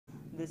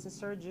This is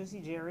Sir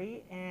Juicy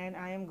Jerry, and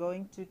I am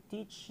going to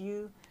teach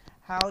you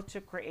how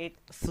to create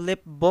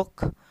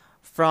Flipbook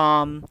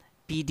from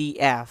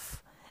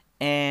PDF.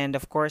 And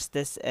of course,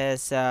 this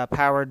is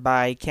powered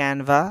by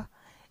Canva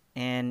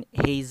and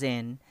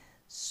Hazen.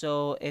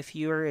 So if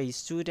you're a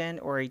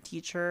student or a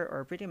teacher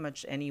or pretty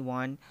much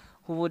anyone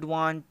who would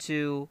want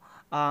to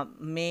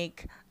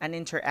make an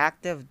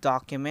interactive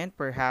document,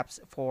 perhaps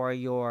for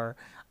your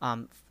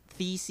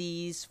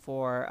theses,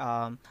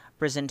 for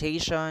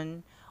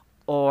presentation,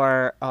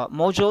 or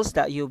modules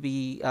that you'll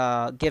be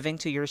giving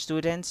to your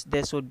students,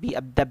 this would be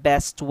the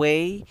best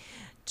way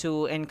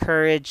to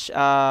encourage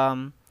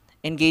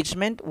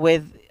engagement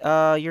with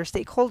your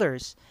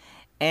stakeholders.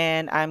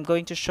 And I'm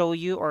going to show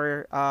you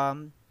or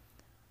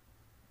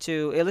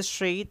to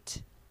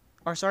illustrate,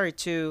 or sorry,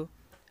 to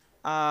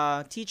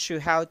teach you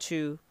how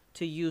to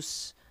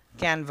use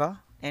Canva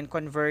and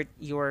convert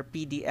your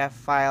PDF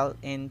file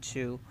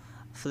into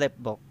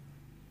Flipbook.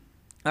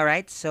 All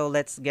right, so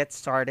let's get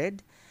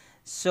started.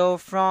 So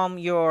from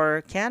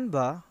your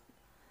Canva,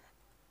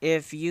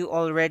 if you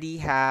already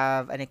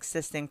have an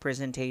existing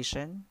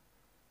presentation,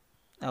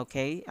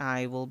 okay,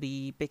 I will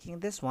be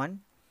picking this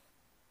one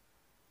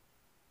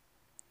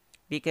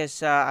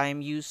because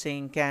I'm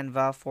using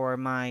Canva for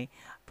my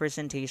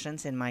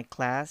presentations in my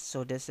class.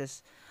 So this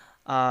is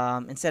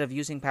instead of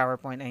using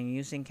PowerPoint, I'm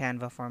using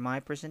Canva for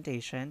my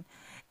presentation,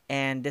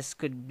 and this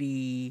could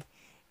be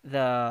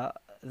the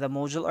the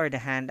module or the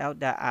handout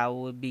that I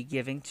would be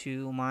giving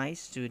to my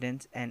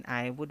students, and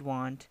I would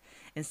want,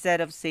 instead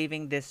of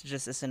saving this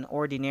just as an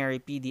ordinary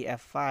PDF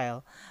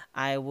file,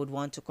 I would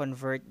want to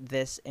convert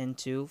this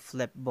into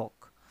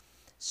Flipbook.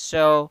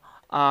 So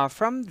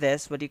from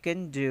this, what you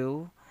can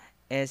do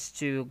is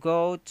to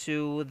go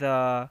to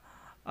the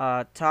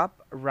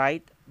top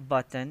right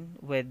button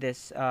with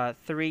this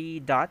three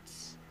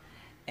dots,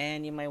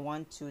 and you might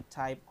want to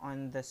type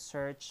on the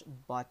search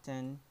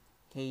button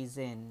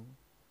Hazen.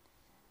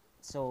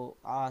 So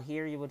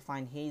here you would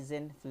find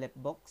Hazen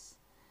Flipbooks,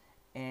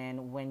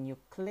 and when you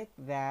click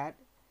that,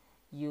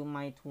 you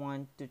might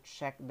want to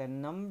check the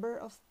number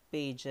of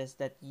pages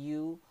that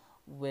you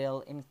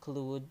will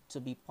include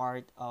to be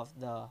part of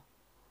the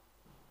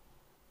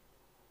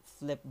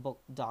Flipbook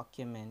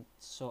document.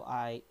 So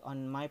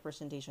on my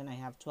presentation, I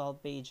have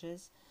 12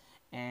 pages,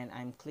 and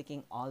I'm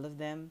clicking all of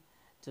them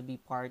to be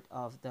part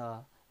of the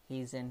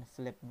Hazen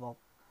Flipbook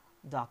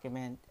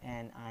document,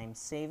 and I'm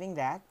saving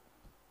that.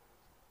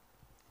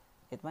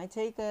 It might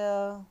take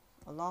a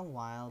long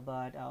while,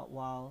 but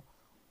while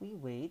we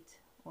wait,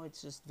 oh,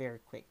 it's just very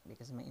quick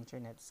because my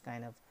internet is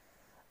kind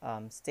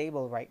of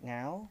stable right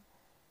now.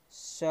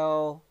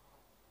 So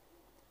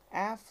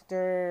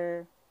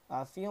after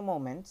a few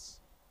moments,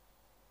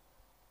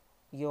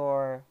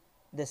 your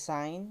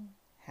design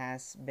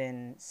has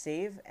been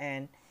saved,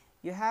 and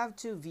you have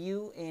to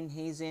view in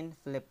Hazen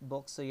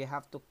Flipbook. So you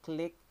have to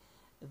click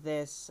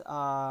this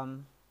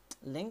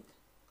link,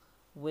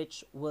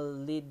 which will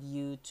lead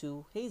you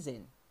to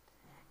Hazen,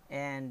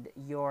 and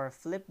your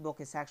Flipbook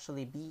is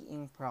actually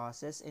being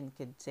processed and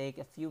could take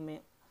a few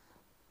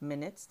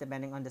minutes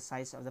depending on the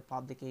size of the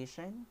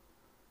publication.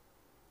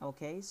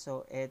 Okay,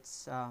 so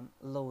it's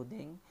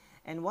loading,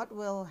 and what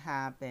will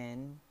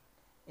happen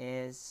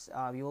is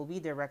you will be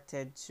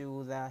directed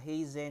to the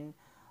Hazen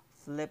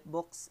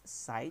Flipbooks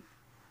site.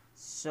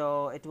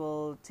 So it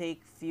will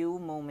take few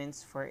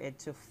moments for it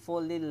to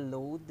fully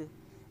load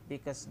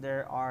because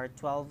there are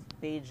 12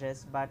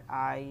 pages, but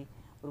I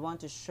would want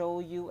to show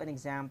you an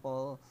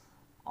example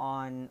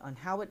on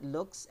how it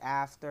looks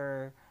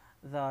after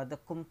the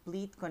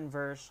complete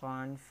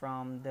conversion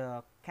from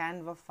the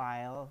Canva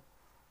file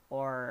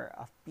or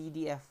a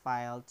PDF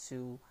file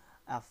to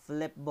a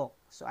Flipbook.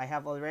 So I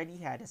have already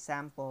had a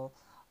sample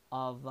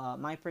of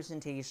my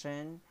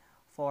presentation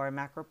for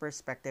macro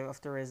perspective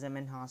of tourism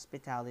and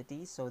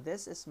hospitality. So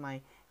this is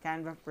my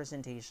Canva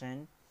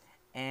presentation,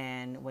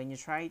 and when you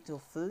try to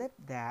flip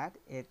that,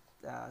 it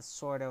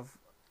sort of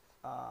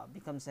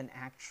becomes an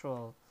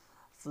actual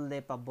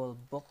flippable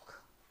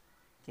book.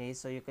 Okay,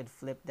 so you could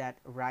flip that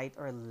right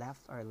or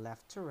left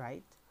to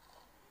right,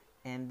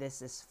 and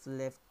this is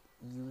flipped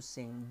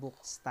using book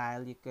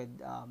style. You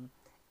could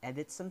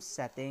edit some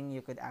setting.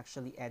 You could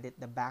actually edit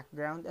the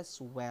background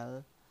as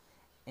well,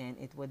 and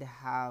it would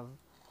have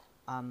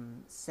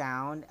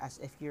sound as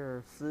if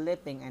you're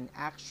flipping an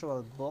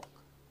actual book.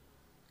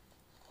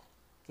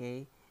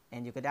 Okay,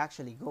 and you could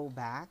actually go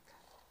back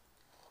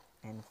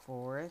and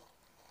forth.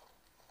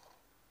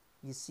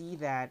 You see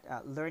that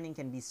learning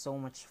can be so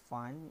much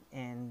fun,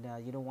 and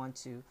you don't want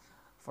to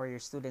for your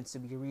students to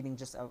be reading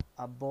just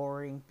a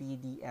boring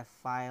PDF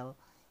file.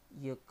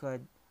 You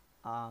could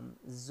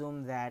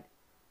zoom that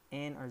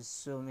in or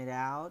zoom it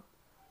out.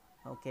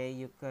 Okay,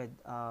 you could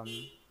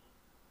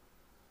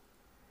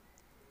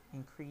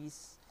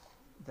increase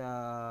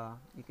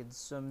you could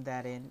zoom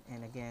that in,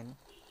 and again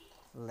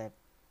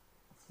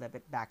flip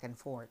it back and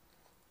forth.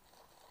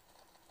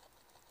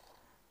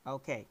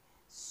 Okay,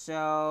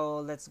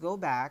 so let's go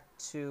back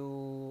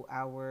to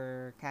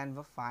our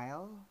Canva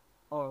file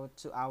or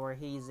to our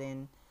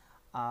Hazen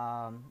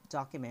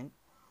document.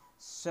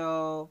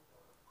 So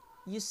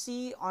you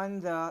see on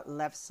the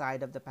left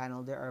side of the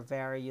panel there are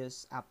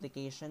various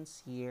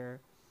applications here.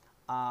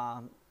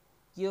 um,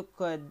 you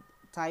could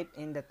type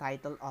in the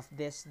title of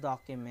this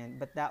document,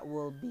 but that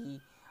will be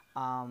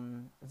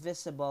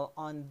visible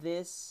on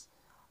this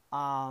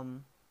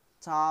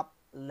top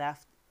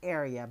left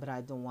area, but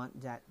I don't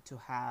want that to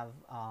have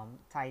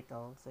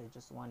title, so I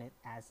just want it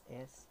as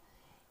is.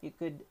 You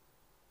could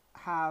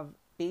have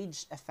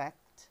page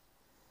effect,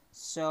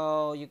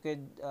 so you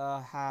could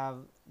have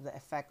the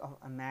effect of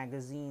a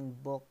magazine,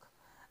 book,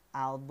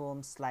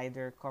 album,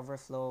 slider, cover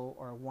flow,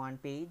 or one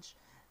page.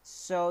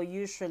 So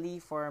usually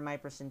for my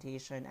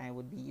presentation, I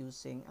would be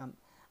using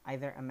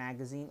either a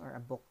magazine or a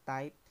book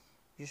type.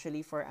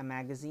 Usually for a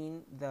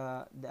magazine,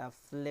 the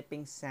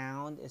flipping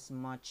sound is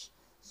much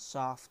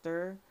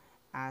softer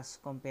as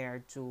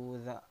compared to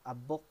a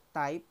book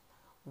type,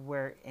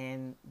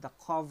 wherein the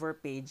cover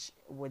page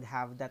would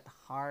have that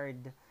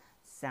hard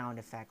sound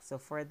effect. So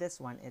for this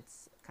one,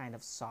 it's kind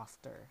of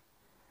softer.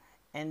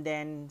 And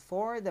then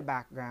for the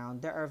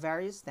background, there are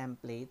various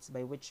templates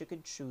by which you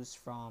could choose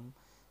from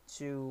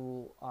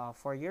to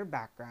for your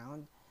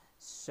background.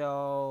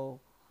 So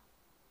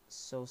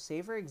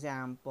say for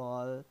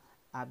example,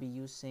 I'll be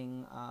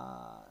using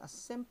a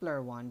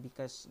simpler one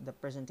because the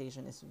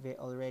presentation is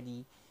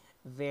already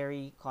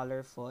very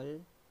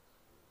colorful.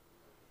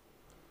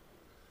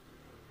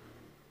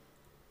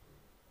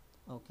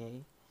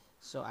 Okay,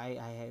 so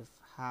I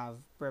have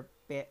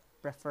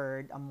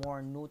preferred a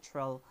more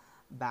neutral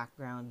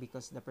background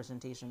because the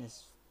presentation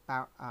is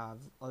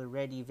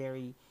already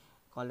very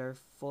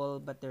colorful,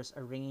 but there's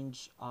a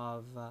range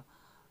of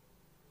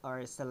or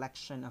a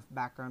selection of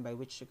background by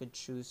which you could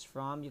choose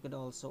from. You could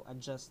also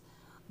adjust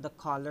the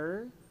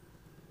color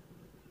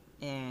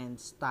and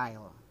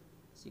style,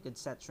 so you could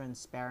set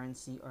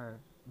transparency or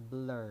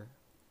blur.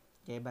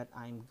 Okay, but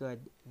I'm good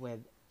with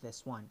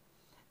this one.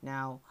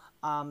 Now,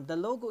 the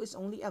logo is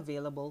only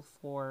available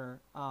for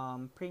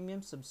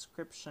premium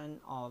subscription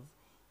of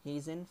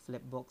Hazen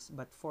Flipbooks,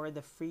 but for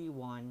the free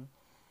one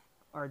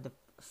or the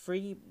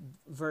free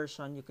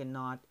version, you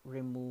cannot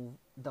remove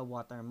the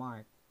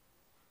watermark.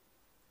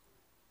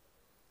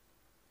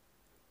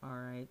 All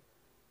right.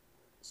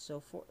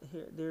 So for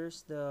here,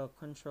 there's the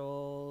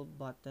control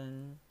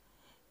button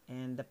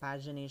and the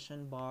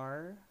pagination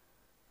bar.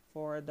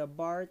 For the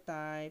bar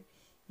type,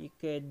 you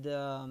could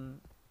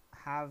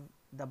have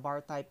the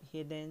bar type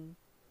hidden,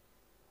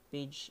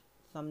 page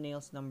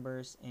thumbnails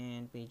numbers,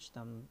 and page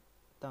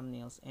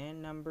thumbnails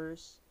and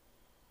numbers.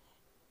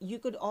 You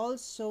could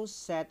also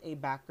set a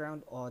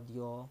background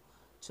audio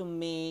to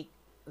make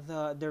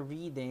the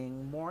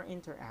reading more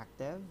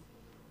interactive.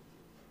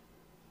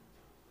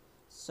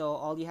 So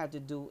all you have to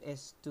do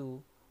is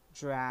to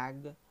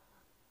drag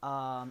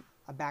a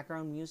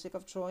background music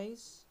of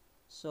choice.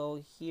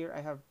 So here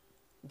I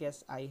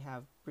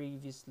have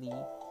previously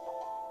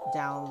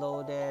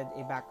downloaded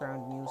a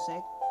background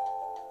music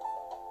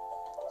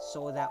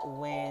so that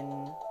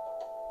when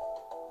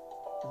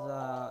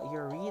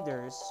your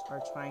readers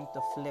are trying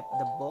to flip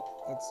the book,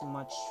 it's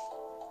much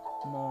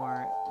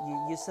more,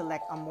 you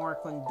select a more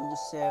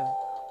conducive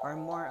or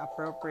more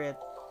appropriate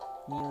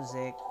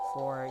music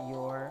for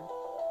your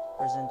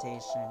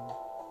presentation.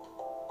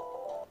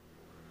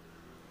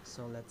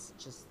 So let's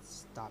just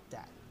stop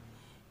that.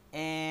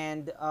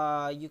 And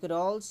you could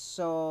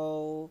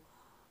also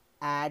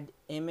add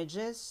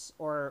images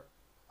or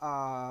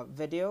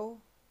video.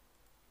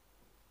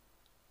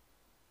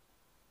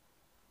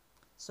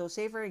 So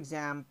say for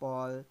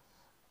example,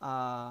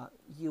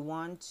 you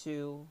want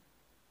to,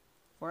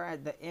 for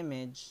the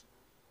image,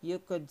 you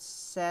could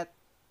set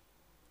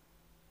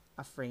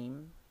a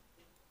frame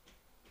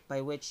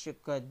by which you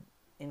could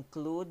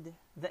include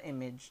the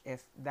image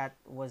if that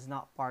was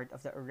not part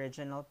of the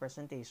original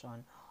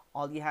presentation.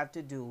 All you have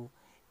to do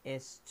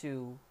is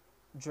to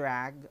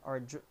drag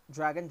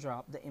and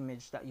drop the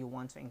image that you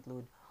want to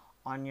include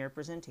on your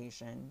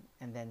presentation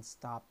and then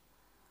stop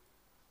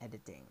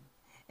editing.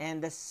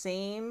 And the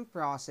same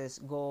process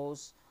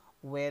goes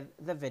with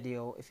the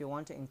video. If you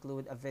want to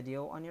include a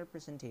video on your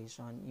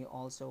presentation, you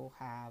also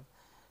have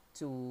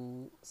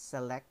to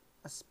select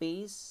a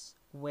space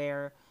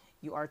where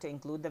you are to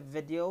include the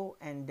video,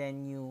 and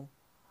then you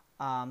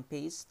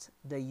paste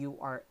the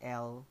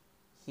URL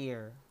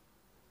here.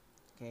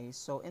 Okay,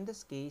 so in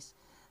this case,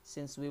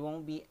 since we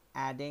won't be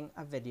adding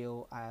a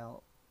video,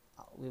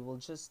 we will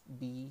just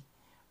be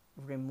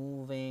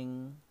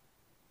removing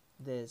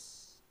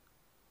this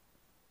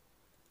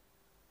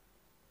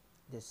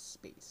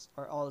space,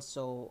 or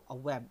also a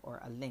web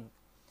or a link.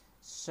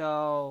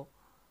 So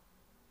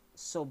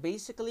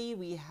basically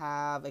we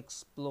have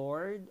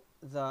explored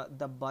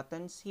the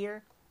buttons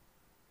here.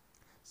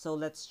 So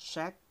let's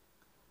check.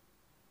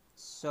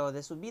 So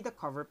this would be the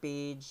cover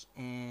page,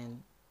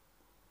 and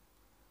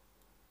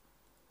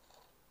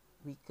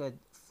we could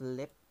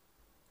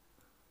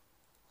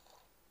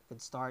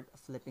start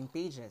flipping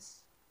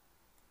pages.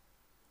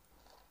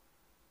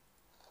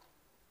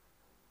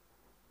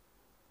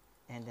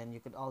 And then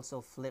you could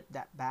also flip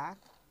that back.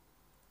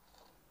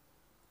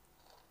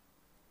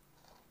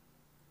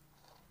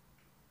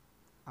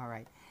 All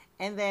right.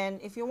 And then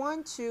if you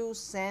want to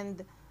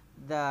send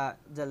the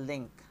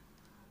link,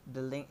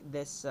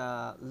 this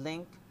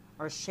link,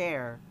 or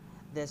share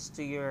this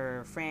to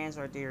your friends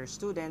or to your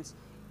students,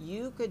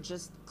 you could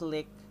just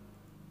click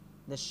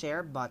the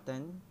share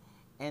button,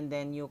 and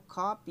then you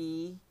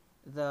copy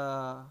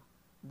the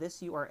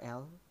this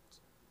URL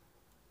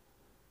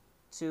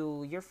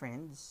to your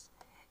friends,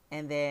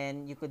 and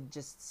then you could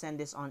just send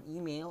this on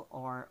email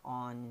or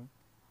on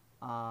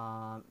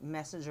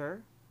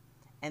messenger,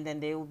 and then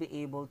they will be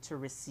able to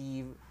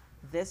receive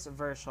this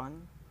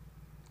version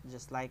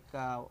just like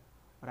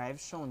what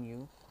I've shown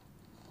you,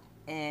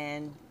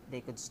 and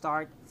they could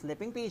start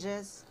flipping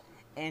pages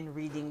and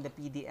reading the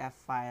PDF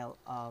file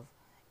of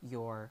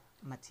your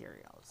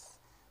materials.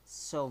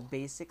 So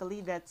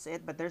basically that's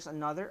it, but there's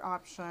another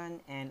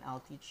option, and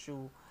I'll teach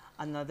you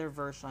another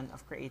version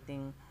of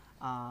creating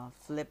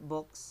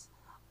flipbooks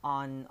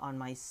on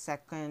my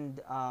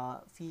second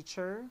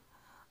feature.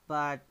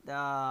 But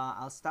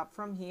I'll stop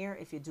from here.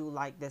 If you do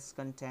like this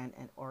content,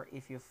 and or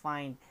if you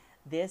find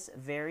this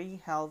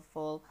very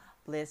helpful,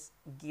 please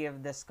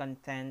give this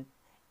content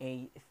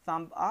a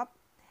thumb up,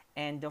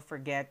 and don't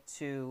forget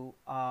to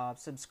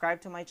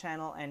subscribe to my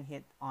channel and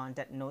hit on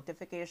that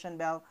notification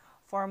bell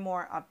for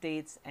more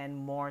updates and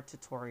more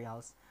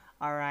tutorials.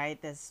 Alright,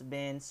 this has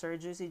been Sir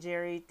Juicy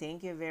Jerry.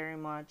 Thank you very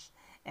much,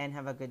 and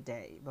have a good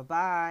day. Bye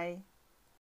bye.